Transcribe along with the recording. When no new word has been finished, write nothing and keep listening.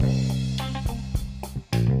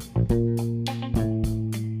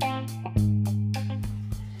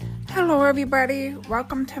everybody.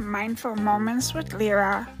 Welcome to Mindful Moments with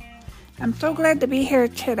Lyra. I'm so glad to be here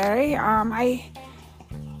today. I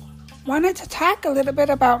wanted to talk a little bit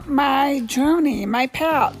about my journey, my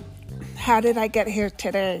path. How did I get here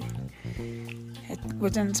today? It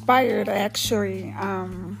was inspired, actually. A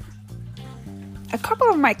couple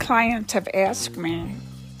of my clients have asked me,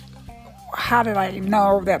 how did I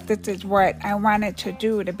know that this is what I wanted to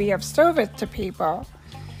do, to be of service to people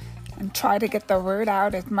and try to get the word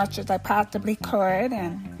out as much as I possibly could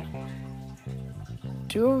and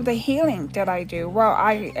do the healing that I do. Well,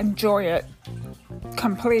 I enjoy it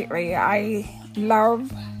completely. I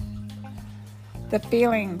love the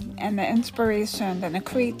feeling and the inspiration and the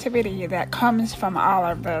creativity that comes from all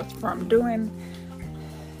of this, from doing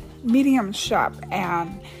mediumship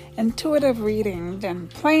and intuitive readings and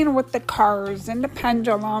playing with the cards and the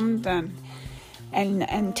pendulums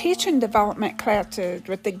and teaching development classes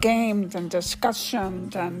with the games and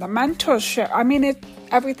discussions and the mentorship. I mean, it's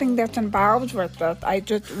everything that's involved with it. I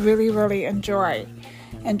just really, really enjoy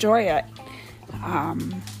it.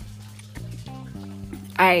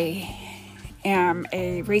 I am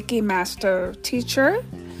a Reiki master teacher.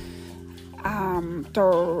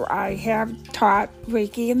 So I have taught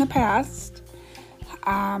Reiki in the past.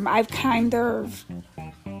 I've kind of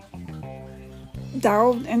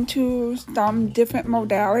delved into some different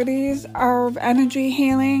modalities of energy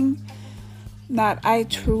healing that I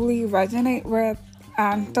truly resonate with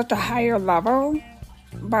on such a higher level,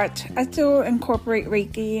 but I still incorporate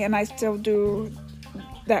Reiki and I still do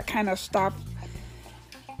that kind of stuff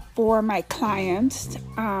for my clients.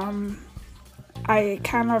 I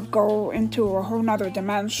kind of go into a whole nother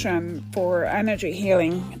dimension for energy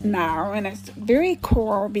healing now, and it's very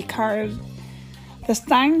cool because the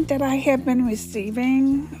signs that I have been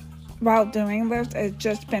receiving while doing this has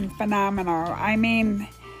just been phenomenal. I mean,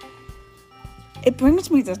 it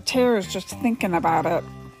brings me to tears just thinking about it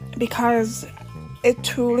because it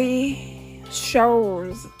truly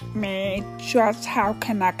shows me just how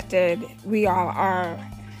connected we all are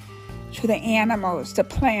to the animals, the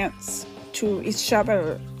plants, to each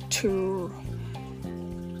other, to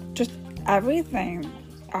just everything.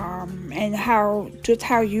 And how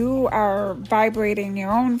you are vibrating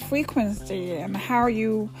your own frequency and how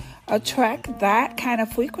you attract that kind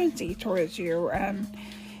of frequency towards you. And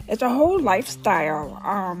it's a whole lifestyle.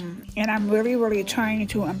 And I'm really, really trying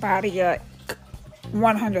to embody it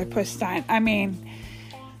 100%. I mean,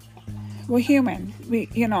 we're human.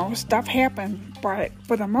 Stuff happens. But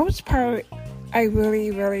for the most part, I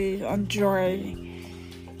really, really enjoy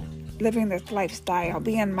living this lifestyle,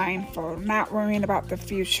 being mindful, not worrying about the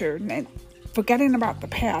future, and forgetting about the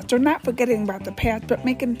past, or not forgetting about the past, but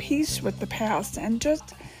making peace with the past, and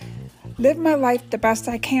just live my life the best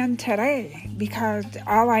I can today, because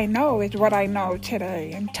all I know is what I know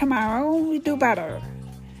today, and tomorrow we do better.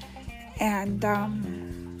 And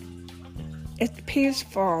it's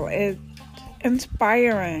peaceful, it's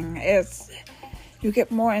inspiring, you get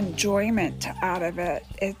more enjoyment out of it.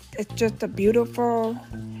 It's just a beautiful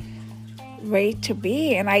way to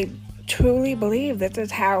be, and I truly believe this is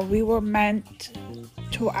how we were meant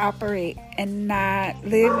to operate and not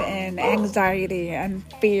live in anxiety and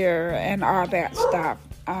fear and all that stuff.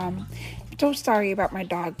 I'm so sorry about my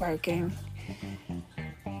dog barking.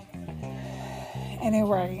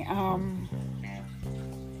 Anyway,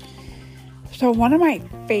 so one of my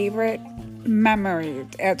favorite memories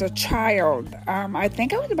as a child, I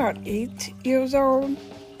think I was about 8 years old.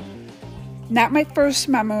 Not my first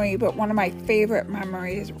memory, but one of my favorite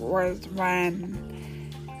memories was when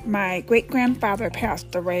my great-grandfather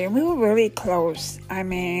passed away, and we were really close. I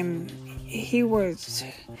mean, he would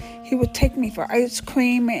take me for ice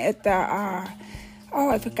cream at the,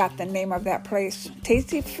 I forgot the name of that place,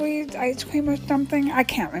 Tasty Freeze ice cream or something. I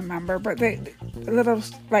can't remember, but the little,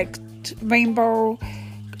 like, rainbow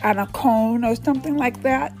on a cone or something like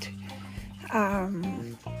that.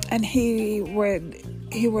 And he would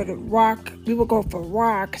walk. We would go for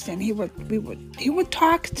walks, and he would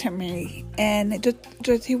talk to me, and it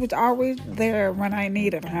just he was always there when I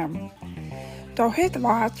needed him. So his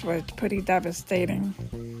loss was pretty devastating.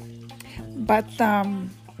 But I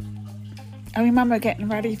remember getting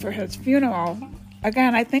ready for his funeral.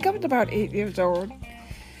 Again, I think I was about 8 years old,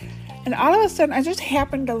 and all of a sudden, I just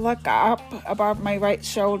happened to look up above my right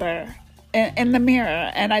shoulder in the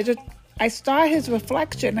mirror, and I saw his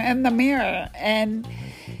reflection in the mirror, and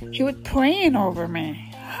he was praying over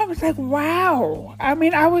me. I was like, wow. I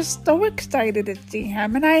mean, I was so excited to see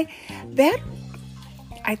him. And I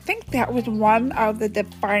think that was one of the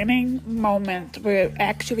defining moments where it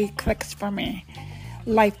actually clicks for me.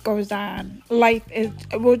 Life goes on.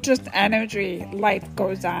 We're just energy. Life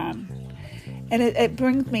goes on. And it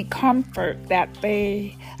brings me comfort that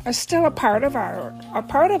they are still a part of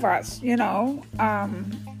us,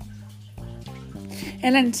 and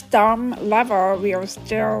in some level, we are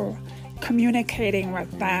still communicating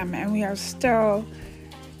with them, and we are still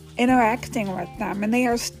interacting with them, and they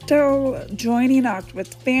are still joining us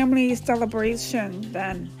with family celebrations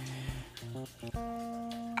and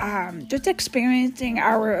just experiencing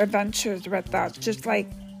our adventures with us, just like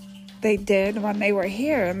they did when they were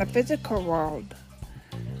here in the physical world.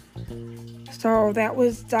 So that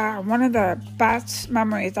was one of the best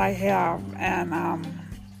memories I have, and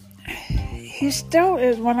he still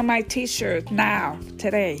is one of my teachers now,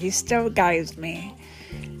 today. He still guides me.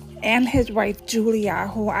 And his wife, Julia,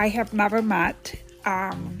 who I have never met.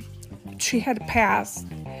 She had passed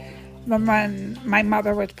when my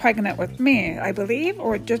mother was pregnant with me, I believe,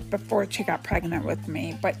 or just before she got pregnant with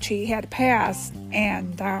me. But she had passed,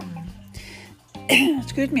 and,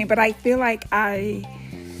 excuse me, but I feel like I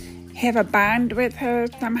have a bond with her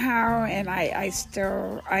somehow, and I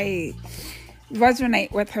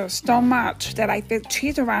resonate with her so much that I feel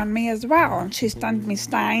she's around me as well, and she sends me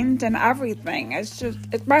signs and everything. It's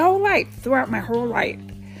my whole life, throughout my whole life.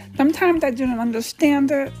 Sometimes I didn't understand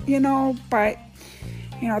it, but,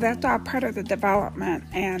 that's all part of the development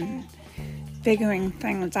and figuring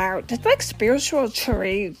things out. It's like spiritual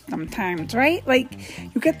charades sometimes, right? Like,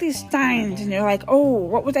 you get these signs, and you're like, oh,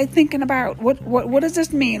 what was I thinking about? What does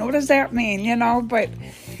this mean? What does that mean? But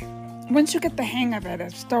once you get the hang of it,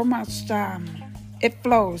 it's so much, it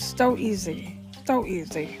flows so easy.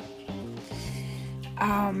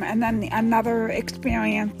 And then another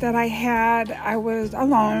experience that I had, I was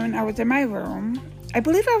alone. I was in my room. I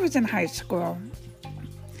believe I was in high school.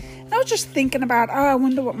 And I was just thinking about, I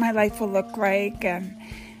wonder what my life will look like, and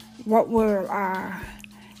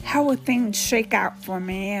how would things shake out for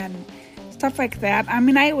me, and stuff like that. I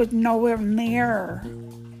mean, I was nowhere near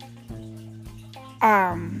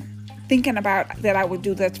thinking about that I would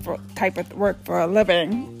do this type of work for a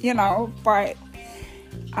living, but,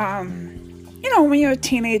 when you're a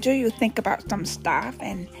teenager, you think about some stuff,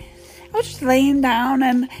 and I was just laying down,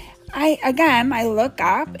 and I look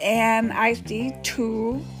up, and I see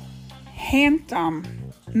two handsome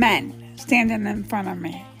men standing in front of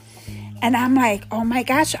me, and I'm like, oh my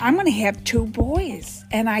gosh, I'm going to have two boys,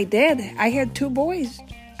 and I did. I had two boys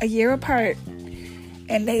a year apart.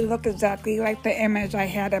 And they look exactly like the image I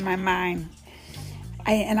had in my mind.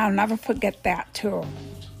 And I'll never forget that, too.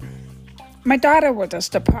 My daughter was a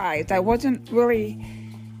surprise. I wasn't really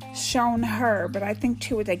shown her, but I think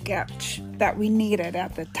she was a gift that we needed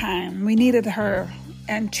at the time. We needed her,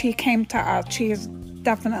 and she came to us. She is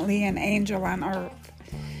definitely an angel on earth.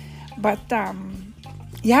 But,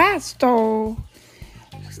 so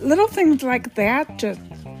little things like that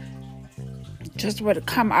just would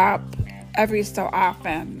come up every so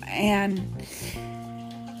often. And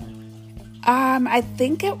I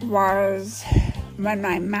think it was when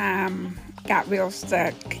my mom got real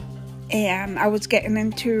sick, and I was getting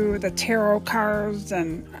into the tarot cards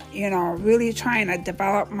and really trying to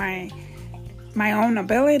develop my own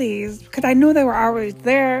abilities, because I knew they were always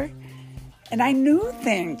there, and I knew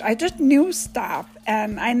things. I just knew stuff,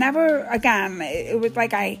 and I never, again, it was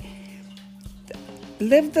like I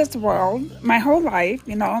lived this world my whole life.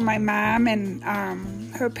 My mom and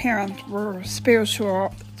her parents were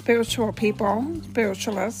spiritual people,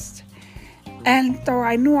 spiritualists, and so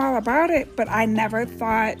I knew all about it, but I never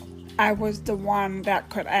thought I was the one that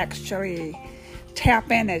could actually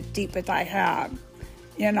tap in as deep as I have,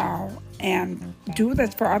 and do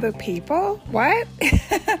this for other people. What?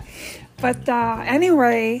 But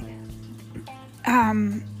anyway,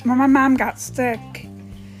 when my mom got sick,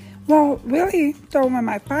 well, really, so when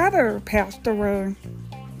my father passed away,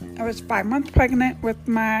 I was 5 months pregnant with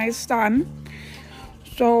my son,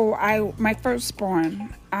 my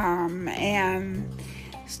firstborn, and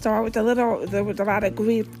so there was a lot of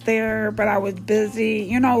grief there, but I was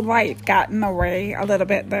busy, life got in the way a little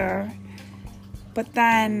bit there. But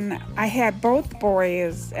then I had both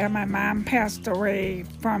boys, and my mom passed away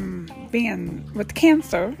from being with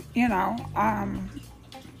cancer, and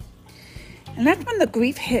that's when the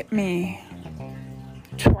grief hit me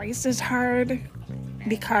twice as hard,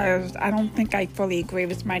 because I don't think I fully agree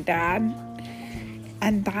with my dad.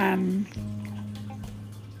 And then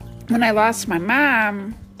when I lost my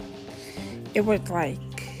mom, it was like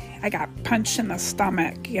I got punched in the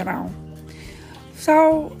stomach,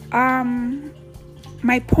 So,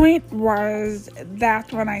 my point was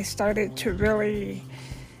that when I started to really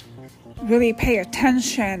pay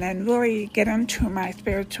attention and really get into my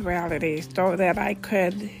spirituality so that I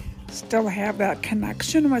could still have that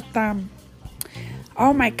connection with them,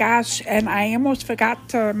 Oh my gosh, and I almost forgot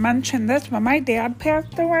to mention this. When my dad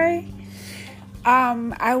passed away,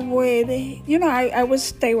 I would, I would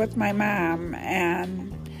stay with my mom, and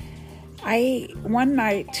one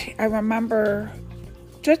night, I remember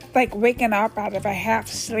just like waking up out of a half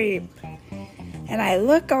sleep, and I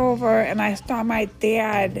look over and I saw my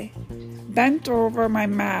dad bent over my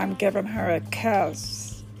mom, giving her a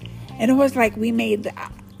kiss. And it was like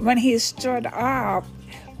when he stood up,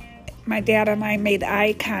 my dad and I made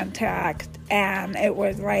eye contact, and it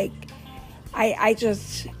was like,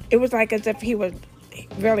 it was like as if he was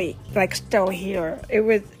really like still here. It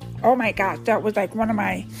was, oh my gosh, that was like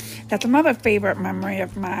that's another favorite memory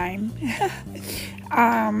of mine.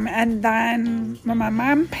 And then when my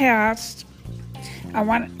mom passed,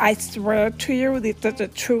 I swear to you, this is a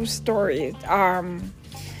true story.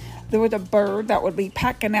 There was a bird that would be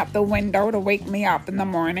pecking at the window to wake me up in the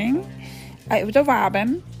morning. It was a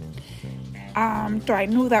robin. So I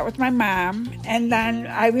knew that was my mom. And then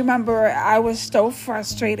I remember I was so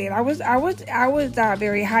frustrated. I was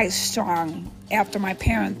very high strung after my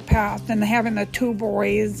parents passed, and having the two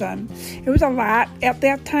boys, and it was a lot at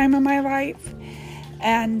that time in my life.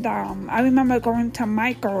 And I remember going to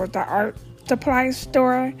Michael's, the art supply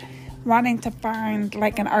store, wanting to find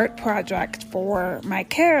like an art project for my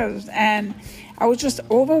kids, and I was just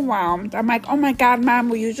overwhelmed. I'm like, oh my God, Mom,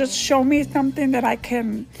 will you just show me something that I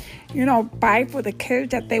can, buy for the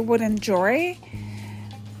kids that they would enjoy?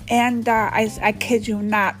 And I kid you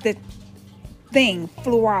not, the thing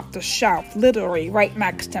flew off the shelf, literally right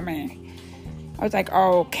next to me. I was like,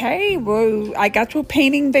 okay, well, I guess we're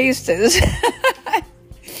painting vases.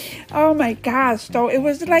 Oh my gosh, so it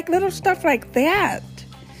was like little stuff like that.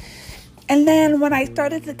 And then when I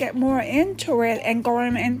started to get more into it and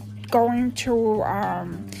going to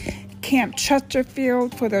Camp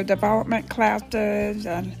Chesterfield for their development classes,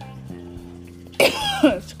 and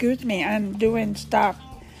excuse me, and doing stuff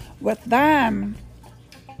with them,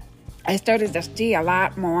 I started to see a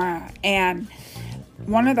lot more. And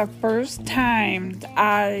one of the first times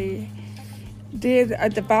I did a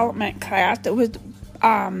development class, it was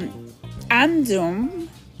on Zoom,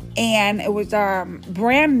 and it was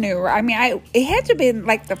brand new. I mean, it had to be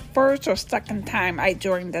like the first or second time I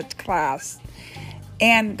joined this class.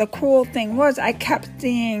 And the cool thing was I kept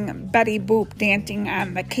seeing Betty Boop dancing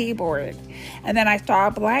on the keyboard. And then I saw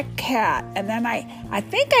a black cat. And then I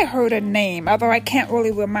think I heard a name, although I can't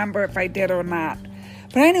really remember if I did or not.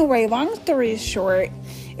 But anyway, long story short,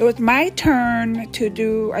 it was my turn to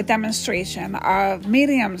do a demonstration of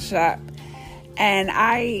mediumship. And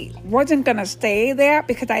I wasn't going to stay there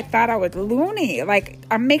because I thought I was loony. Like,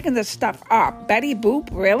 I'm making this stuff up. Betty Boop,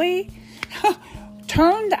 really?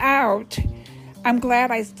 Turned out, I'm glad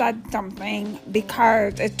I said something,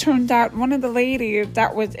 because it turned out one of the ladies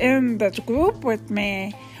that was in this group with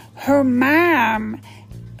me, her mom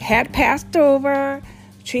had passed over.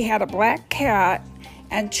 She had a black cat,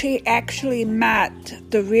 and she actually met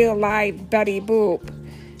the real live Betty Boop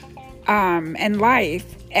in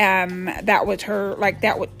life. And that was her,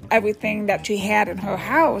 that was everything that she had in her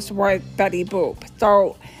house was Betty Boop.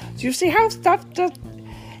 So, do you see how stuff just,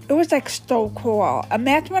 it was like so cool. And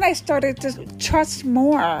that's when I started to trust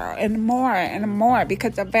more and more and more,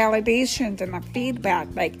 because of validations and the feedback.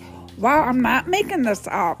 Like, wow, I'm not making this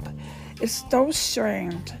up. It's so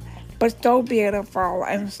strange, but so beautiful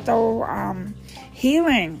and so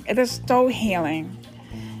healing. It is so healing.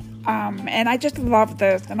 And I just love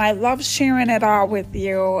this, and I love sharing it all with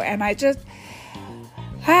you. And I just,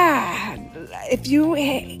 if you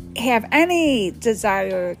have any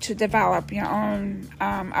desire to develop your own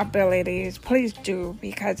abilities, please do,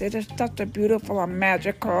 because it is such a beautiful and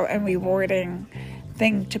magical and rewarding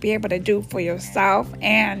thing to be able to do for yourself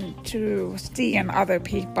and to see in other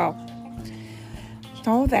people.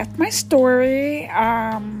 So that's my story.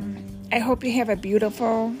 I hope you have a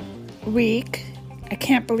beautiful week. I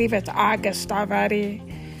can't believe it's August already.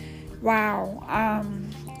 Wow.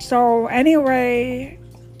 So anyway,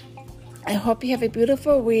 I hope you have a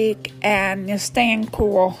beautiful week and you're staying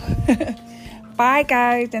cool. Bye,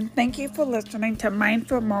 guys, and thank you for listening to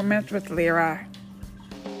Mindful Moments with Lyra.